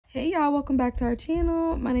Hey y'all, welcome back to our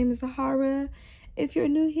channel. My name is Zahara. If you're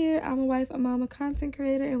new here, I'm a wife, a mom, a content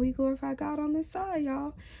creator, and we glorify God on this side,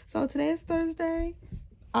 y'all. So today is Thursday.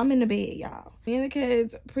 I'm in the bed, y'all. Me and the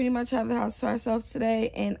kids pretty much have the house to ourselves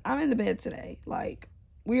today, and I'm in the bed today. Like,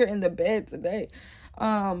 we're in the bed today.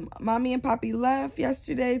 Mommy and Poppy left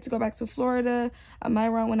yesterday to go back to Florida.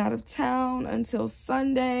 Myron went out of town until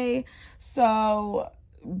Sunday. So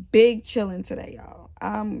big chilling today, y'all.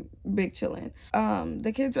 I'm big chilling.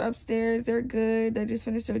 The kids are upstairs. They're good. They just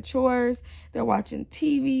finished their chores. They're watching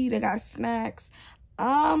TV. They got snacks.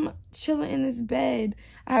 I'm chilling in this bed.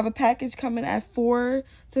 I have a package coming at 4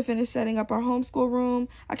 to finish setting up our homeschool room.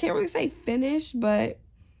 I can't really say finish, but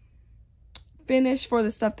finish for the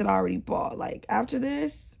stuff that I already bought. Like, after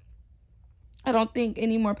this, I don't think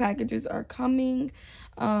any more packages are coming.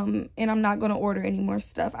 And I'm not going to order any more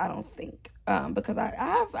stuff, I don't think. Because I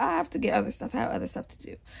have to get other stuff. I have other stuff to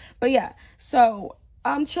do. But yeah, so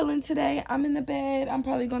I'm chilling today. I'm in the bed. I'm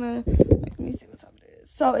probably gonna, let me see what time it is.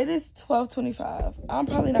 So it is 12:25. I'm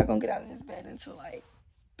probably not gonna get out of this bed until like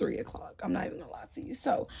 3 o'clock. I'm not even gonna lie to you.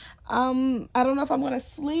 So I don't know if I'm gonna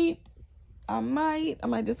sleep. I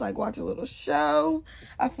might just like watch a little show.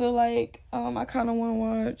 I feel like I kind of want to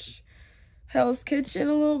watch Hell's Kitchen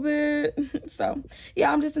a little bit. So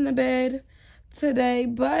yeah, I'm just in the bed today,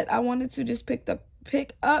 but I wanted to just pick up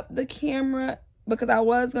the camera because I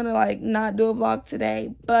was gonna like not do a vlog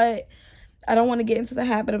today, but I don't want to get into the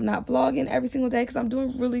habit of not vlogging every single day because I'm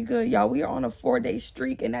doing really good, y'all. We are on a 4-day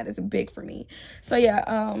streak, and that is big for me. So yeah,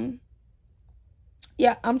 I'm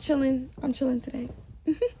chilling today.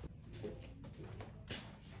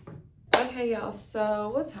 Okay, y'all,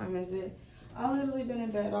 so what time is it? I've literally been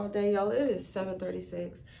in bed all day, y'all. It is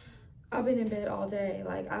 7:36. I've been in bed all day.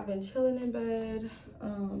 Like, I've been chilling in bed.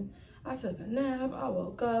 I took a nap. I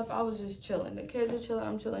woke up. I was just chilling. The kids are chilling.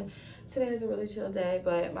 I'm chilling. Today is a really chill day,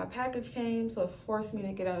 but my package came, so it forced me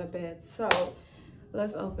to get out of bed. So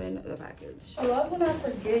let's open the package. I love when I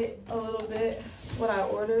forget a little bit what I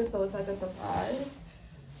ordered, so it's like a surprise.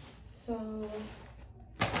 So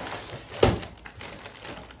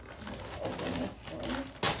open this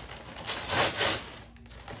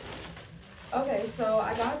one. Okay, so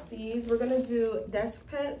I got these. We're gonna do desk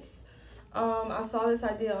pets. I saw this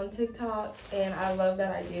idea on TikTok and I love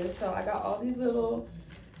that idea. So I got all these little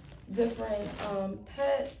different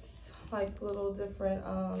pets, like little different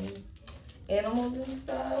animals and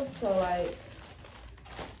stuff. So like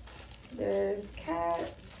there's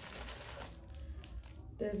cats,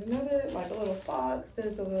 there's another like a little fox,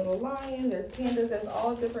 there's a little lion, there's pandas, there's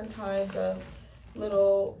all different kinds of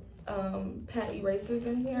little pet erasers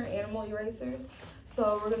in here, animal erasers.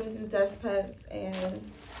 So we're gonna do desk pets, and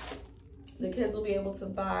the kids will be able to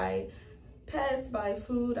buy pets, buy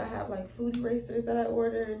food. I have like food erasers that I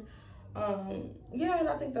ordered. Yeah, and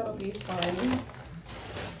I think that'll be fun.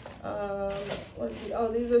 What is it?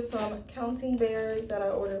 Oh, these are some counting bears that I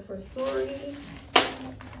ordered for Suri.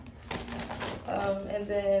 And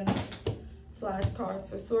then flashcards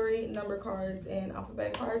for Suri, number cards, and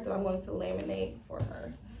alphabet cards that I'm going to laminate for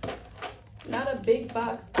her. Not a big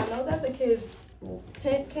box. I know that the kids'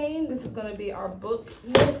 tent came. This is going to be our book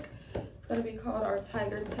nook. It's going to be called our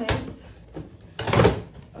Tiger Tent.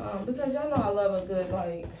 Because y'all know I love a good,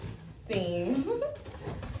 like, theme.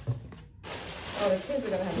 Oh, the kids are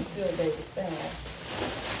going to have a field day with that.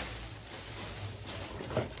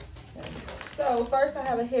 So, first I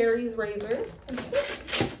have a Harry's razor.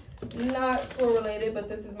 Not school related, but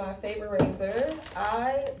this is my favorite razor.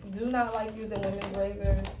 I do not like using women's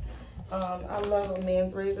razors. I love a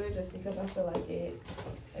man's razor just because I feel like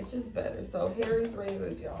it's just better. So Harry's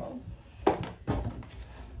razors, y'all.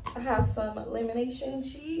 I have some lamination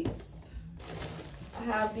sheets. I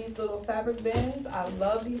have these little fabric bins. I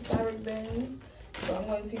love these fabric bins. So I'm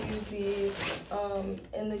going to use these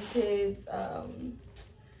in the kids'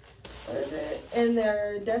 what is it? In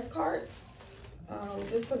their desk carts.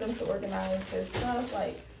 Just for them to organize their stuff.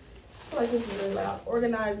 Like, I feel like this is really loud.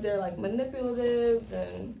 Organize their like manipulatives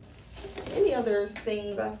and any other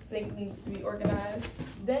things I think needs to be organized.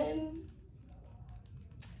 Then,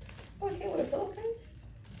 oh, it came with a pillowcase.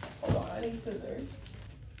 Hold on, I need scissors.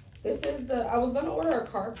 This is I was gonna order a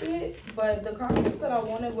carpet, but the carpets that I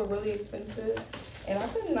wanted were really expensive, and I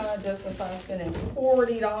could not justify spending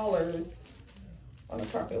 $40 on a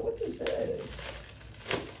carpet. What is this?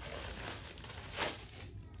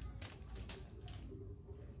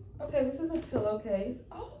 Okay, this is a pillowcase.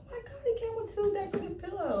 Oh my God, it came with 2 decorative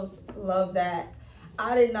pillows. Love that.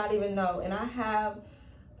 I did not even know. And I have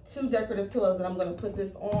 2 decorative pillows that I'm going to put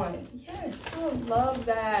this on. Yes, I love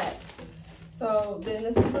that. So then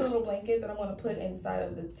this is the little blanket that I'm going to put inside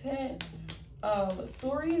of the tent.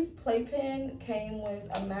 Suri's playpen came with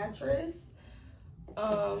a mattress.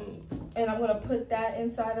 And I'm gonna put that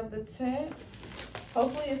inside of the tent.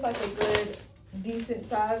 Hopefully it's like a good, decent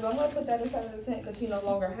size. I'm gonna put that inside of the tent because she no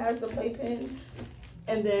longer has the playpen.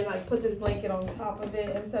 And then like put this blanket on top of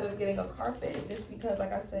it instead of getting a carpet. Just because,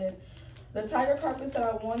 like I said, the tiger carpets that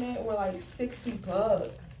I wanted were like 60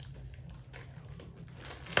 bucks.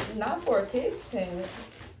 Not for a kid's tent.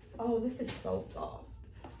 Oh, this is so soft.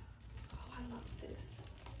 Oh, I love this.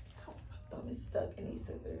 Oh, my thumb is stuck in these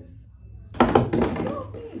scissors.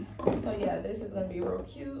 So yeah, this is gonna be real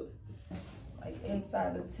cute, like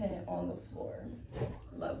inside the tent on the floor.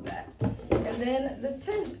 Love that. And then the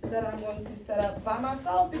tent that I'm going to set up by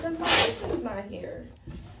myself because my husband's not here.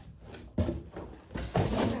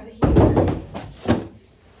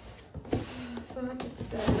 So I have to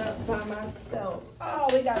set it up by myself. Oh,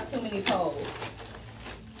 we got too many poles.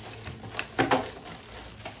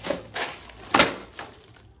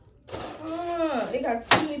 It got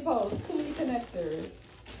too many poles, too many connectors.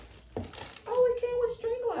 Oh, it came with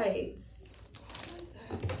string lights.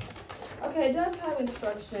 Okay, it does have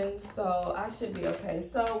instructions, so I should be okay.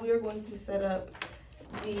 So we are going to set up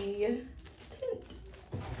the tent.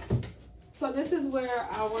 So this is where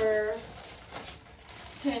our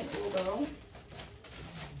tent will go.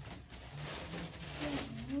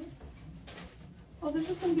 Oh, this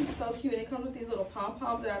is gonna be so cute. It comes with these little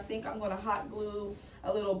pom-poms that I think I'm gonna hot glue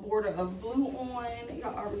a little border of blue on.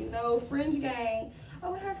 Y'all already know, fringe gang.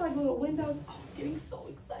 Oh, it has like little windows. Oh, I'm getting so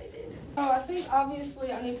excited. Oh, I think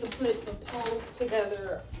obviously I need to put the poles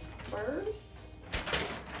together first.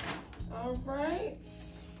 All right.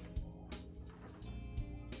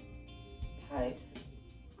 Pipes.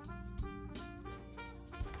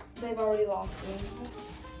 They've already lost me.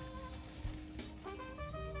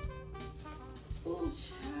 Oh,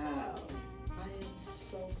 child. I am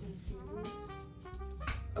so confused.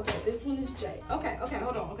 Okay, this one is J. Okay,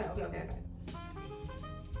 hold on. Okay.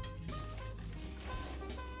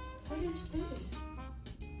 What is this?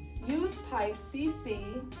 Use pipe CC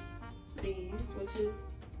these, which is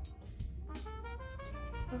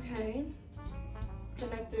okay.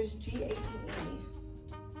 Connectors GHE.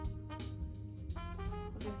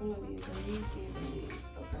 Okay, so I'm gonna be using these.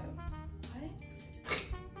 Okay. What?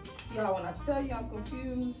 Y'all, when I tell you I'm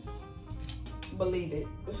confused, believe it.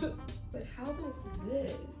 But how does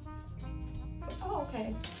this? Oh,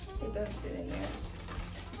 okay. It does fit in there.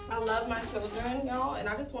 I love my children, y'all, and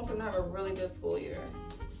I just want them to have a really good school year.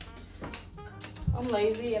 I'm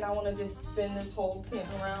lazy and I want to just spin this whole tent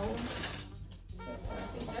around. So I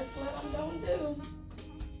think that's what I'm going to do.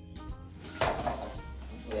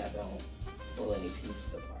 Hopefully I don't pull any pieces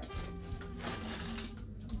apart.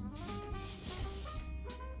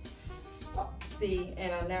 Oh, see,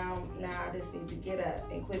 and now I just need to get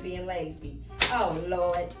up and quit being lazy. Oh,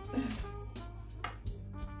 Lord.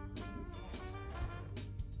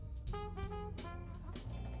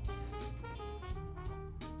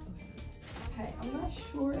 Okay, I'm not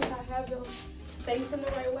sure if I have them facing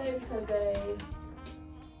the right way because they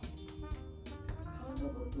kind of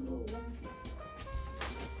look a little wonky.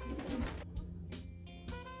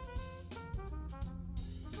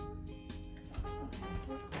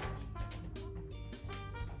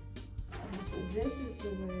 Okay, so this is the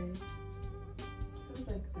way. It goes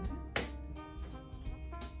like that.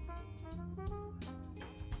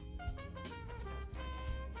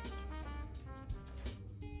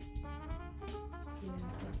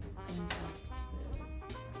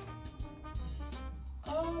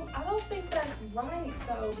 I don't think that's right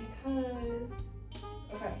though because,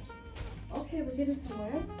 okay, we're getting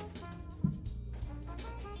somewhere.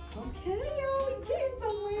 Okay, y'all, we're getting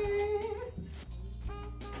somewhere.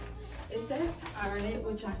 It says to iron it,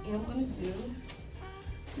 which I am gonna do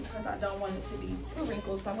because I don't want it to be too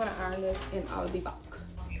wrinkled, so I'm gonna iron this and I'll be back.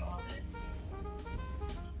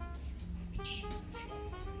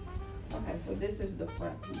 Okay, so this is the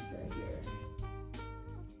front piece right here.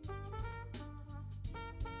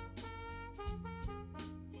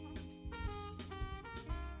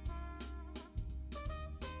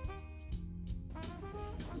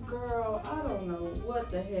 Girl, I don't know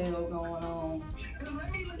what the hell going on.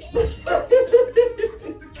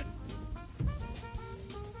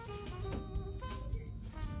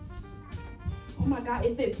 Oh my God,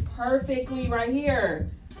 it fits perfectly right here.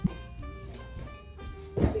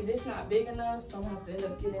 See, this not big enough, so I'm gonna have to end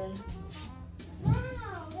up getting. Wow,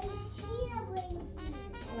 it's cheetah blanket.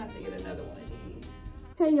 I'm gonna have to get another one of these.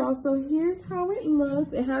 Okay, y'all, so here's how it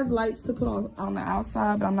looks. It has lights to put on the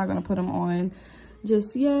outside, but I'm not gonna put them on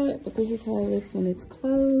just yet. But this is how it looks when it's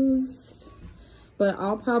closed. But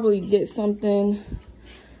I'll probably get something,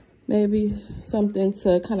 maybe something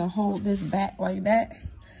to kind of hold this back like that,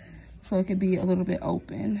 so it could be a little bit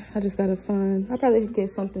open. I just gotta find, I'll probably get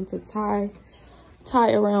something to tie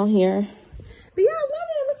around here. But yeah, I love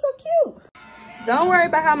it. It looks so cute. Don't worry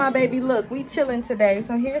about how my baby look. We chilling today.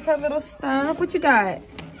 So here's her little stuff. What you got?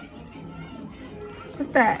 What's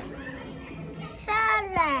that?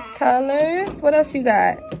 Colors. What else you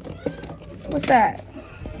got? What's that?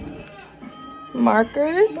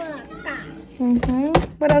 Markers.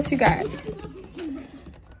 What else you got?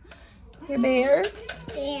 Your bears.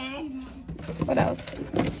 What else?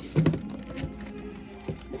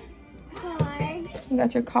 You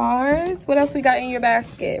got your cards. What else we got in your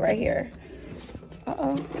basket right here?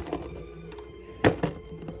 Uh-oh.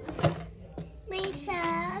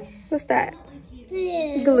 What's that?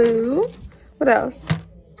 Glue. What else?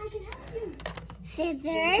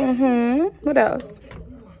 Scissors. What else?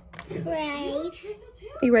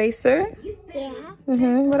 Eraser. Yeah.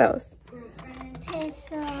 What else?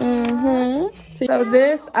 Pencil. So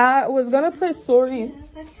this, I was gonna put Sori's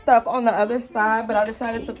stuff on the other side, but I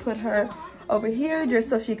decided to put her over here just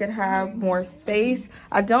so she could have more space.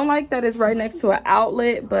 I don't like that it's right next to an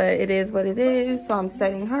outlet, but it is what it is. So I'm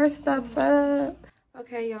setting her stuff up.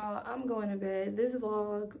 Okay, y'all, I'm going to bed. This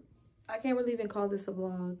vlog, I can't really even call this a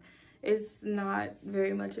vlog. It's not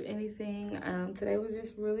very much of anything. Today was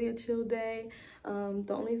just really a chill day.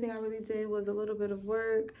 The only thing I really did was a little bit of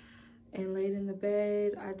work and laid in the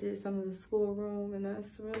bed. I did some of the schoolroom, and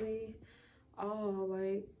that's really all.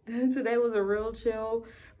 Like, today was a real chill,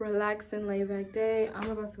 relaxing, laid back day. I'm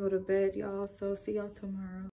about to go to bed, y'all, so see y'all tomorrow.